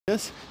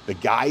this. The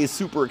guy is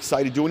super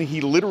excited doing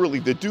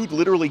it. The dude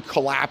literally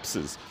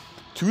collapses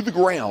to the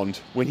ground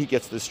when he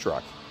gets this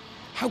truck.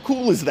 How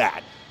cool is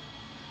that?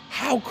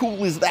 How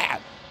cool is that?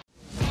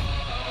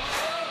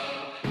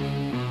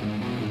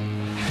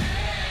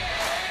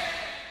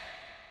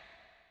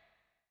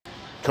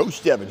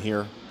 Coach Devin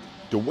here.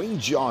 Dwayne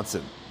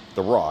Johnson,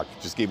 The Rock,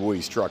 just gave away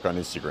his truck on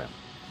Instagram.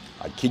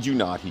 I kid you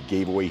not, he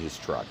gave away his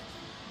truck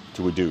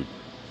to a dude,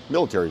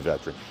 military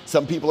veteran.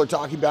 Some people are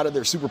talking about it,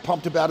 they're super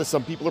pumped about it.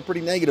 Some people are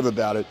pretty negative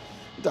about it.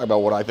 I'll talk about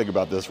what I think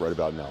about this right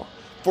about now.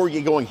 Before you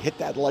get going, hit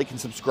that like and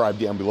subscribe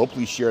down below.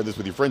 Please share this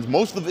with your friends.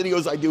 Most of the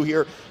videos I do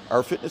here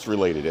are fitness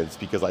related. It's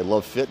because I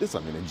love fitness.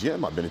 I'm in a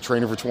gym. I've been a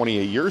trainer for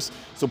 28 years.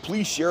 So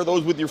please share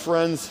those with your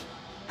friends.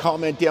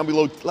 Comment down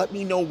below. Let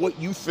me know what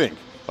you think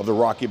of The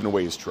Rock giving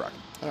away his truck.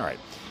 All right,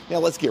 now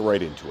let's get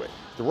right into it.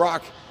 The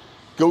Rock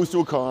goes to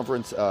a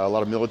conference, a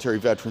lot of military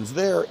veterans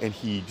there, and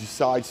he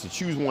decides to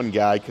choose one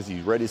guy because he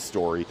read his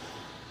story.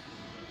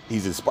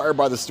 He's inspired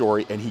by the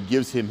story, and he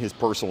gives him his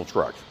personal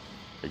truck.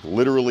 Like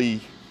literally,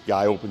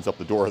 guy opens up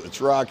the door of the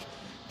truck.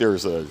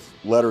 There's a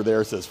letter there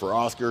that says for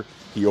Oscar.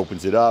 He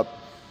opens it up.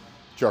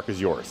 Truck is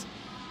yours.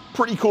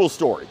 Pretty cool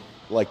story.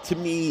 Like to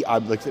me,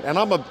 I'm a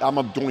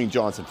Dwayne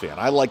Johnson fan.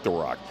 I like The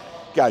Rock.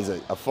 Guy's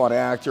a fun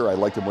actor. I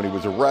liked him when he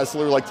was a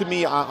wrestler. Like to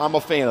me, I'm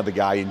a fan of the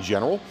guy in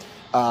general.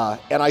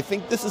 And I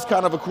think this is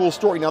kind of a cool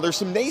story. Now, there's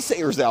some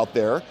naysayers out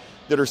there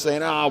that are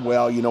saying,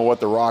 well, you know what,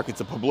 The Rock, it's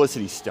a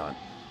publicity stunt.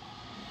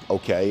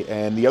 Okay,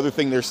 and the other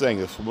thing they're saying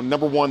is,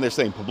 number one, they're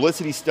saying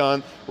publicity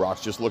stunt. Rock's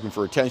just looking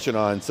for attention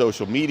on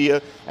social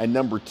media. And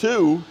number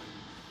two,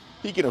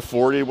 he can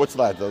afford it. What's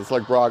that? It's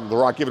like The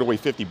Rock giving away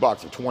 50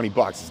 bucks or 20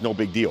 bucks. It's no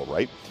big deal,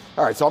 right?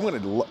 All right, so I'm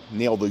going to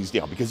nail these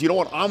down because you know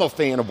what? I'm a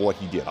fan of what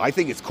he did. I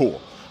think it's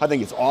cool. I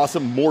think it's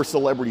awesome. More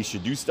celebrities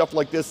should do stuff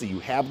like this. So you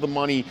have the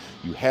money,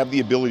 you have the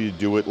ability to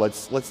do it.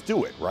 Let's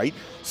do it, right?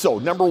 So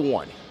number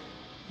one,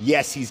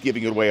 yes, he's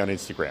giving it away on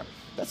Instagram.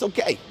 That's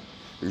okay.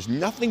 There's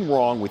nothing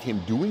wrong with him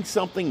doing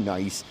something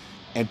nice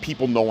and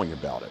people knowing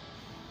about it.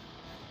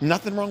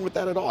 Nothing wrong with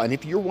that at all. And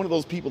if you're one of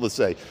those people that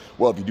say,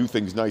 well, if you do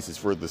things nice, it's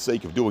for the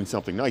sake of doing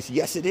something nice.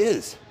 Yes, it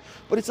is.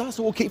 But it's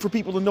also okay for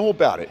people to know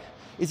about it.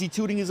 Is he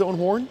tooting his own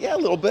horn? Yeah, a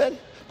little bit.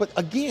 But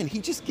again, he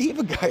just gave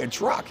a guy a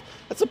truck.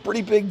 That's a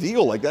pretty big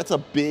deal. Like, that's a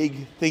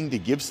big thing to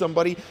give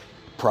somebody.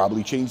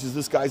 Probably changes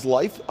this guy's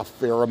life a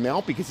fair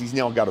amount because he's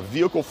now got a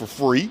vehicle for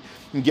free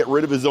and get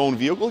rid of his own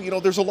vehicle. You know,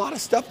 there's a lot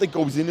of stuff that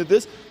goes into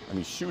this. I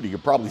mean, shoot, he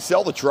could probably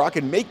sell the truck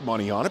and make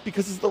money on it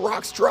because it's The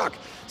Rock's truck.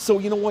 So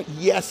you know what?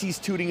 Yes, he's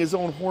tooting his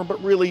own horn,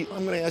 but really,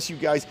 I'm going to ask you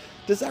guys,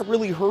 does that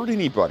really hurt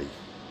anybody?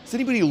 Is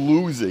anybody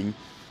losing,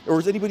 or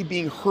is anybody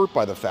being hurt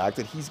by the fact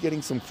that he's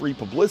getting some free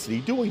publicity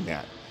doing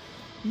that?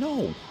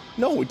 No,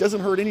 it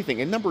doesn't hurt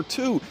anything. And number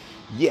two,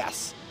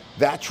 yes,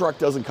 that truck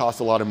doesn't cost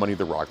a lot of money to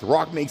The Rock. The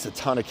Rock makes a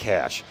ton of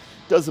cash.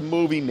 Does a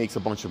movie, makes a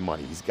bunch of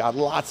money. He's got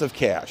lots of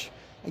cash.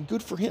 And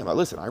good for him. Now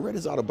listen, I read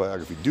his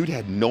autobiography. Dude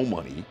had no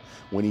money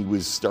when he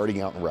was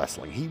starting out in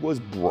wrestling. He was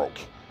broke.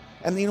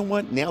 And you know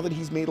what? Now that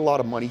he's made a lot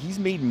of money, he's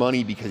made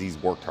money because he's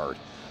worked hard.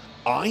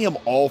 I am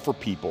all for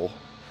people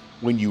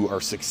when you are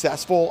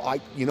successful.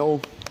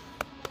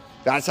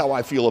 That's how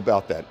I feel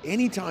about that.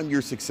 Anytime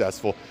you're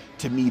successful,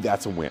 to me,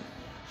 that's a win.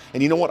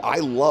 And you know what? I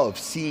love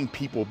seeing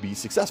people be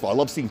successful. I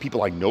love seeing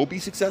people I know be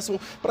successful,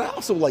 but I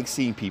also like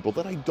seeing people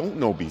that I don't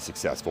know be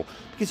successful.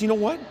 Because you know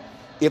what?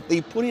 If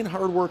they put in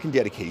hard work and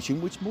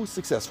dedication, which most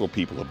successful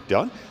people have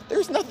done,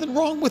 there's nothing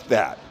wrong with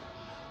that.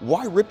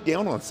 Why rip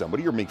down on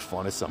somebody or make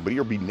fun of somebody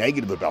or be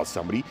negative about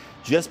somebody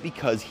just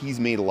because he's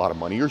made a lot of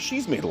money or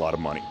she's made a lot of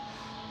money?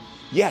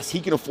 Yes, he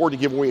can afford to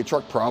give away a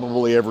truck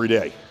probably every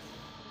day.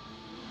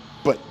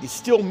 But it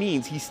still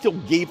means he still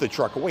gave the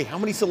truck away. How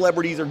many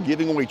celebrities are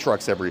giving away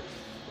trucks every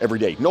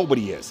day?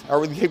 Nobody is.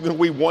 Are they giving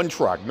away one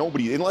truck?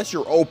 Nobody, unless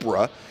you're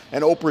Oprah,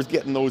 and Oprah's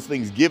getting those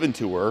things given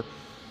to her.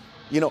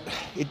 You know,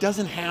 it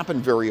doesn't happen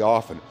very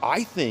often.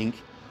 I think,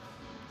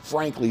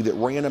 frankly, that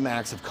random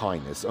acts of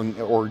kindness,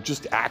 or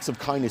just acts of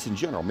kindness in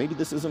general, maybe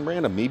this isn't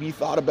random. Maybe he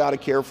thought about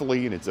it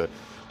carefully, and it's a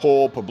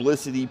whole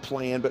publicity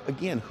plan. But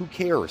again, who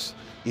cares?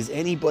 Is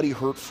anybody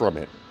hurt from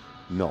it?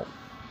 No.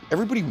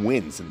 Everybody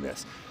wins in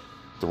this.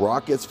 The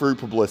Rock gets free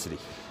publicity.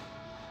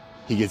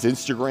 He gets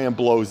Instagram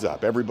blows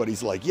up.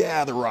 Everybody's like,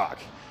 yeah, The Rock.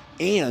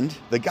 And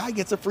the guy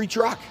gets a free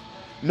truck.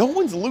 No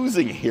one's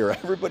losing here.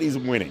 Everybody's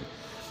winning.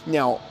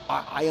 Now,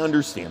 I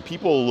understand.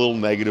 People are a little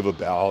negative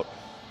about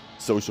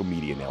social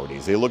media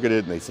nowadays. They look at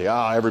it and they say,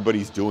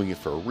 everybody's doing it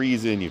for a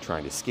reason. You're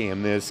trying to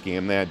scam this,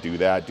 scam that, do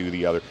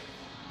the other.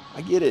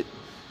 I get it.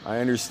 I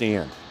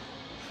understand.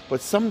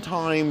 But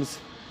sometimes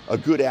a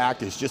good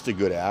act is just a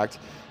good act.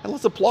 And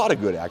let's applaud a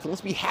good act. And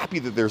let's be happy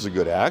that there's a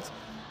good act.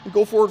 And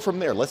go forward from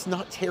there. Let's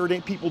not tear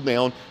people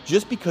down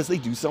just because they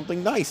do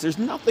something nice. There's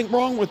nothing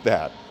wrong with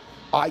that.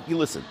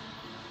 Listen,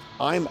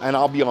 and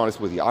I'll be honest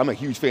with you, I'm a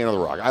huge fan of The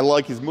Rock. I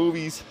like his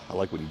movies. I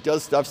like when he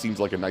does stuff. Seems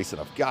like a nice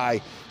enough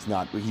guy.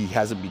 He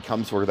hasn't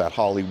become sort of that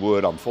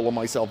Hollywood, I'm full of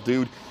myself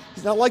dude.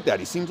 He's not like that.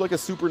 He seems like a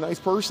super nice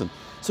person.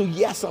 So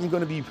yes, I'm going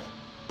to be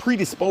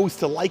predisposed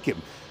to like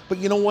him. But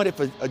you know what? If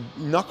a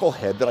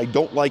knucklehead that I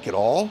don't like at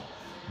all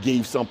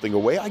gave something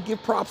away, I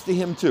give props to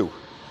him too,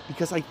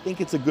 because I think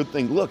it's a good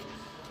thing. Look,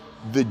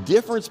 the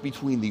difference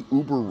between the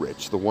uber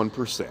rich, the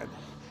 1%,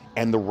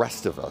 and the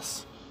rest of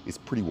us is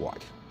pretty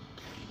wide.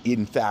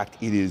 In fact,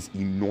 it is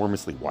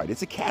enormously wide.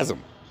 It's a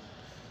chasm.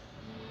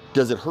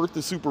 Does it hurt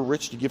the super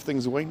rich to give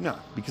things away? No,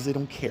 because they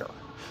don't care.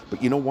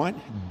 But you know what?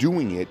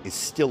 Doing it is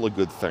still a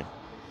good thing.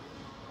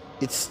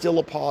 It's still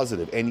a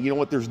positive. And you know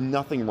what? There's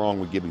nothing wrong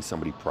with giving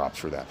somebody props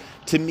for that.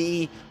 To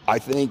me, I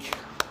think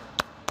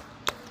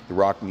The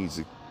Rock needs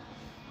an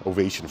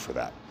ovation for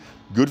that.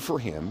 Good for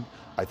him.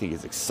 I think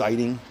it's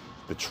exciting.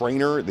 The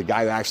trainer, the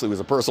guy who actually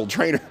was a personal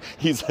trainer,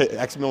 he's an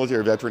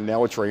ex-military veteran,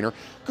 now a trainer.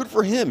 Good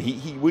for him.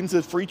 He wins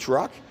a free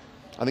truck.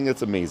 I think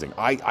that's amazing.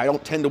 I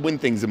don't tend to win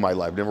things in my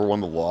life. Never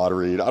won the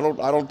lottery. I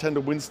don't tend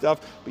to win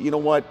stuff. But you know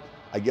what?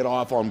 I get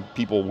off on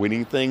people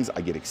winning things.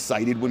 I get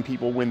excited when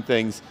people win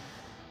things.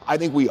 I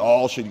think we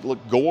all should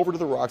go over to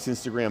The Rock's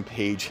Instagram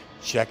page,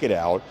 check it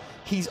out.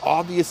 He's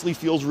obviously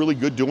feels really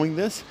good doing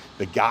this.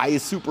 The guy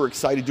is super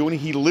excited doing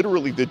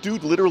it. The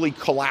dude literally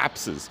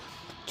collapses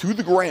to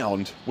the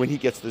ground when he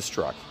gets this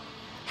truck.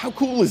 How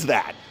cool is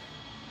that?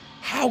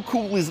 How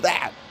cool is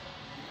that?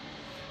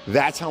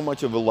 That's how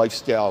much of a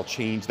lifestyle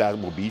change that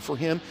will be for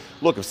him.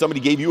 Look, if somebody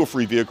gave you a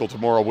free vehicle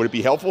tomorrow, would it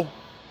be helpful?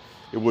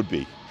 It would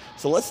be.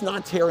 So let's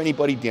not tear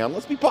anybody down.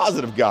 Let's be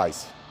positive,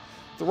 guys.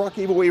 The Rock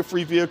gave away a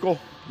free vehicle.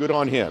 Good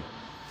on him.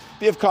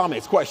 If you have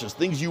comments, questions,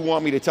 things you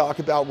want me to talk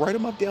about, write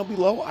them up down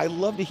below. I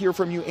love to hear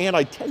from you, and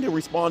I tend to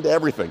respond to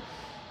everything.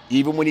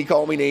 Even when you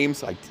call me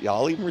names,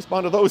 I'll even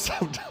respond to those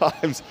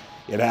sometimes.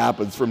 It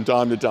happens from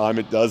time to time.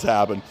 It does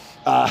happen.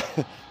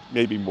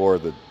 Maybe more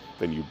than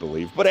you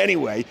believe. But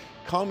anyway,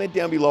 comment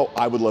down below.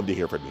 I would love to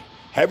hear from you.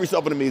 Have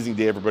yourself an amazing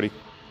day, everybody.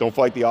 Don't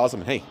fight the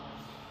awesome. And hey,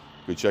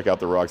 go check out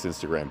The Rock's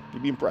Instagram.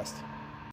 You'd be impressed.